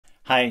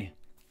Hi,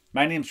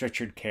 my name's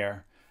Richard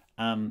Kerr.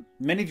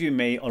 Many of you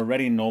may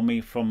already know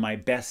me from my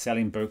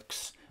best-selling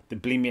books, The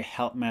Bulimia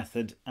Help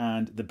Method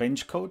and The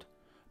Binge Code,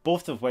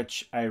 both of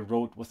which I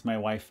wrote with my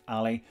wife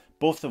Ali,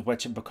 both of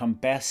which have become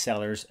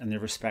bestsellers in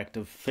their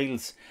respective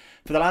fields.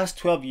 For the last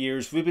 12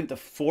 years, we've been at the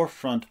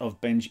forefront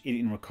of binge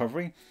eating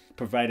recovery,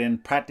 providing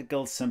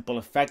practical, simple,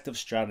 effective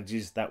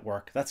strategies that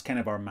work. That's kind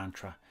of our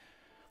mantra.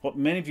 What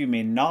many of you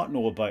may not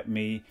know about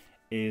me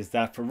is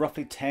that for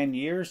roughly 10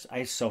 years,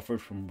 I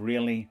suffered from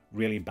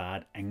really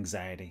bad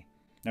anxiety.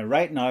 Now,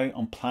 right now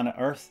on planet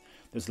Earth,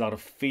 there's a lot of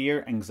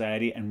fear,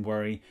 anxiety, and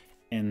worry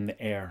in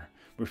the air.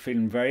 We're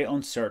feeling very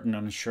uncertain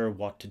and unsure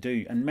what to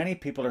do. And many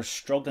people are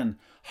struggling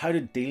how to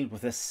deal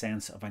with this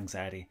sense of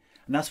anxiety.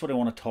 And that's what I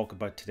want to talk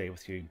about today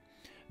with you.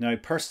 Now,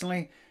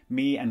 personally,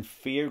 me and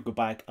fear go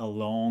back a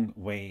long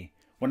way.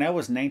 When I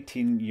was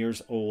 19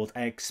 years old,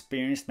 I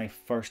experienced my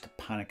first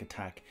panic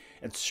attack.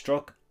 It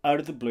struck out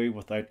of the blue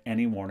without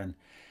any warning.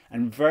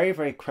 And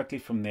very quickly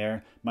from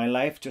there, my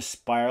life just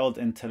spiraled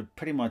into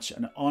pretty much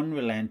an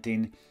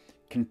unrelenting,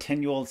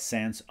 continual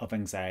sense of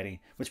anxiety,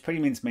 which pretty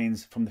much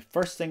means from the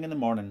first thing in the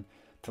morning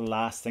to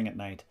last thing at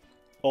night,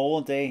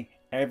 all day,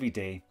 every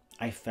day,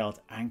 I felt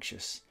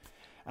anxious.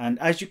 And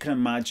as you can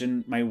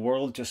imagine, my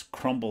world just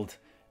crumbled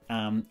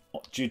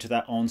due to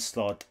that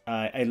onslaught.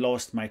 I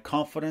lost my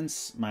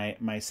confidence,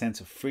 my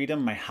sense of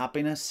freedom, my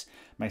happiness,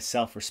 my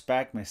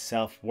self-respect, my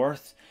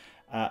self-worth.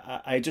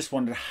 I just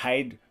wanted to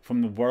hide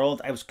from the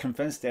world. I was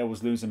convinced that I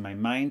was losing my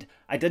mind.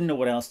 I didn't know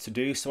what else to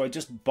do, so I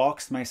just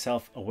boxed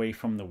myself away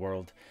from the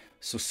world.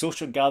 So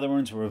social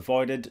gatherings were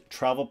avoided,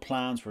 travel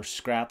plans were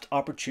scrapped,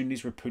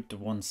 opportunities were put to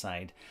one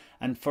side.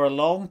 And for a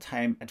long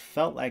time, it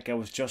felt like I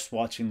was just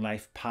watching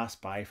life pass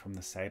by from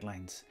the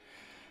sidelines.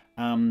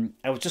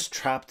 I was just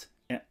trapped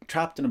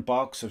in a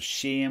box of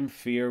shame,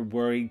 fear,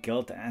 worry,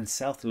 guilt, and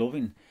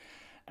self-loathing.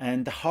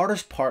 And the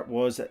hardest part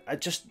was that I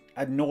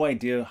had no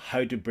idea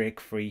how to break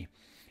free.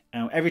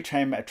 Every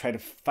time I tried to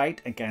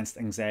fight against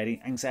anxiety,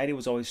 anxiety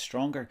was always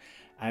stronger.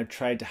 I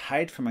tried to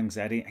hide from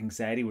anxiety,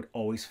 anxiety would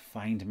always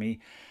find me.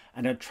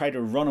 And I tried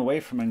to run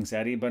away from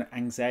anxiety, but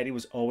anxiety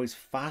was always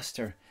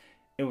faster.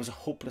 It was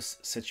a hopeless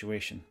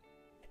situation.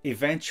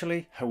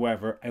 Eventually,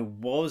 however, I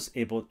was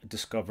able to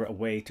discover a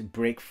way to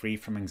break free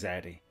from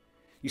anxiety.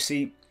 You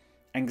see,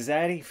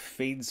 anxiety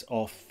feeds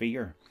off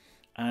fear.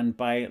 And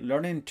by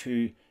learning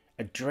to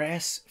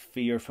address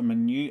fear from a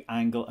new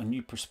angle, a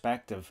new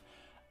perspective,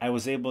 I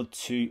was able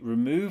to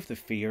remove the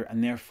fear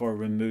and therefore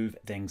remove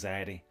the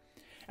anxiety.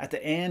 At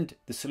the end,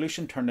 the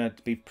solution turned out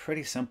to be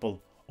pretty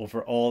simple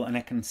overall, and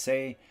I can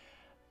say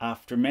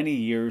after many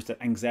years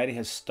that anxiety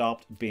has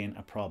stopped being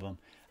a problem.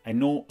 I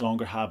no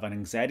longer have an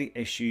anxiety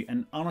issue,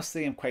 and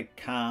honestly I'm quite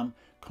calm,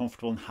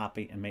 comfortable and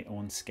happy in my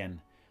own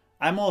skin.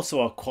 I'm also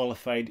a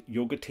qualified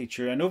yoga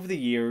teacher, and over the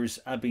years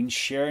I've been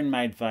sharing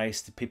my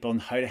advice to people on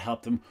how to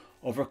help them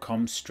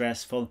overcome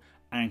stressful,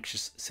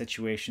 anxious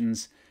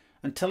situations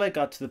until I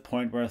got to the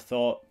point where I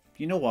thought,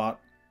 you know what,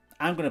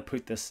 I'm going to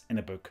put this in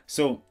a book.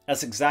 So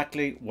that's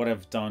exactly what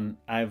I've done.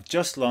 I've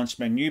just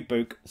launched my new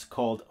book. It's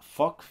called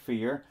Fuck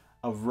Fear,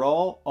 a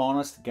raw,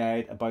 honest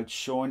guide about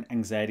showing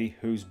anxiety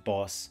who's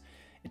boss.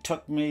 It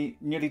took me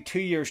nearly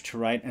 2 years to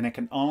write, and I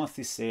can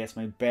honestly say it's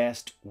my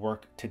best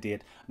work to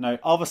date. Now,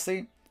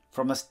 obviously,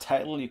 from this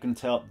title, you can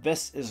tell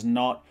this is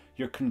not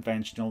your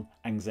conventional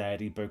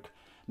anxiety book.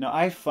 Now,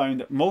 I found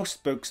that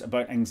most books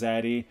about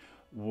anxiety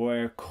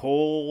were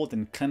cold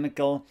and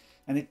clinical,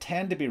 and they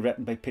tend to be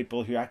written by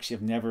people who actually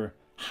have never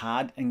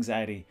had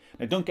anxiety.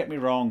 Now, don't get me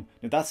wrong,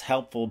 now that's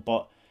helpful,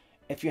 but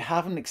if you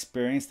haven't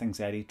experienced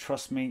anxiety,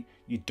 trust me,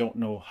 you don't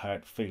know how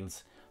it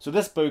feels. So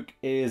this book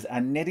is a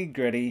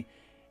nitty-gritty,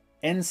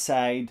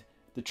 inside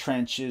the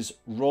trenches,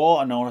 raw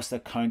and honest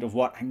account of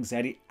what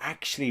anxiety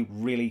actually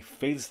really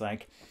feels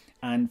like,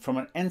 and from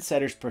an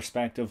insider's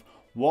perspective,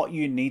 what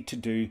you need to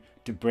do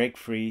to break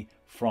free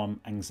from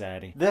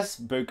anxiety. This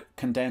book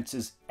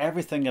condenses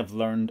everything I've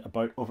learned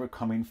about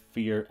overcoming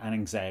fear and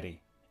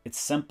anxiety. It's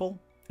simple,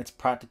 it's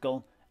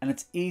practical, and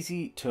it's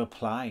easy to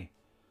apply.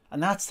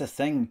 And that's the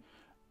thing.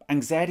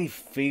 Anxiety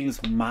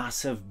feels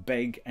massive,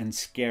 big and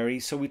scary,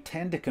 so we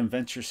tend to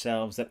convince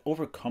ourselves that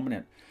overcoming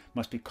it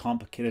must be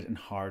complicated and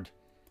hard.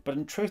 But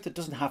in truth, it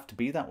doesn't have to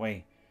be that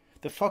way.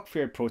 The Fuck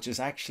Fear approach is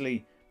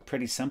actually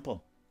pretty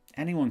simple.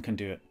 Anyone can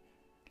do it.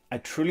 I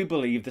truly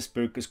believe this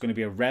book is going to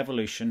be a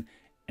revolution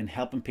in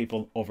helping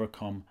people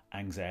overcome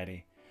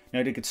anxiety.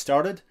 Now, to get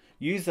started,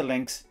 use the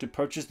links to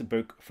purchase the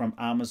book from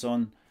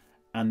Amazon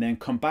and then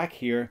come back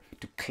here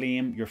to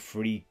claim your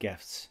free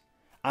gifts.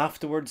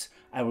 Afterwards,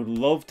 I would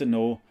love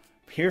to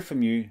hear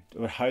from you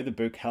about how the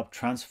book helped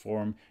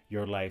transform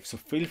your life. So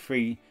feel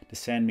free to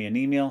send me an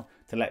email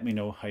to let me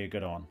know how you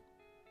got on.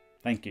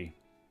 Thank you.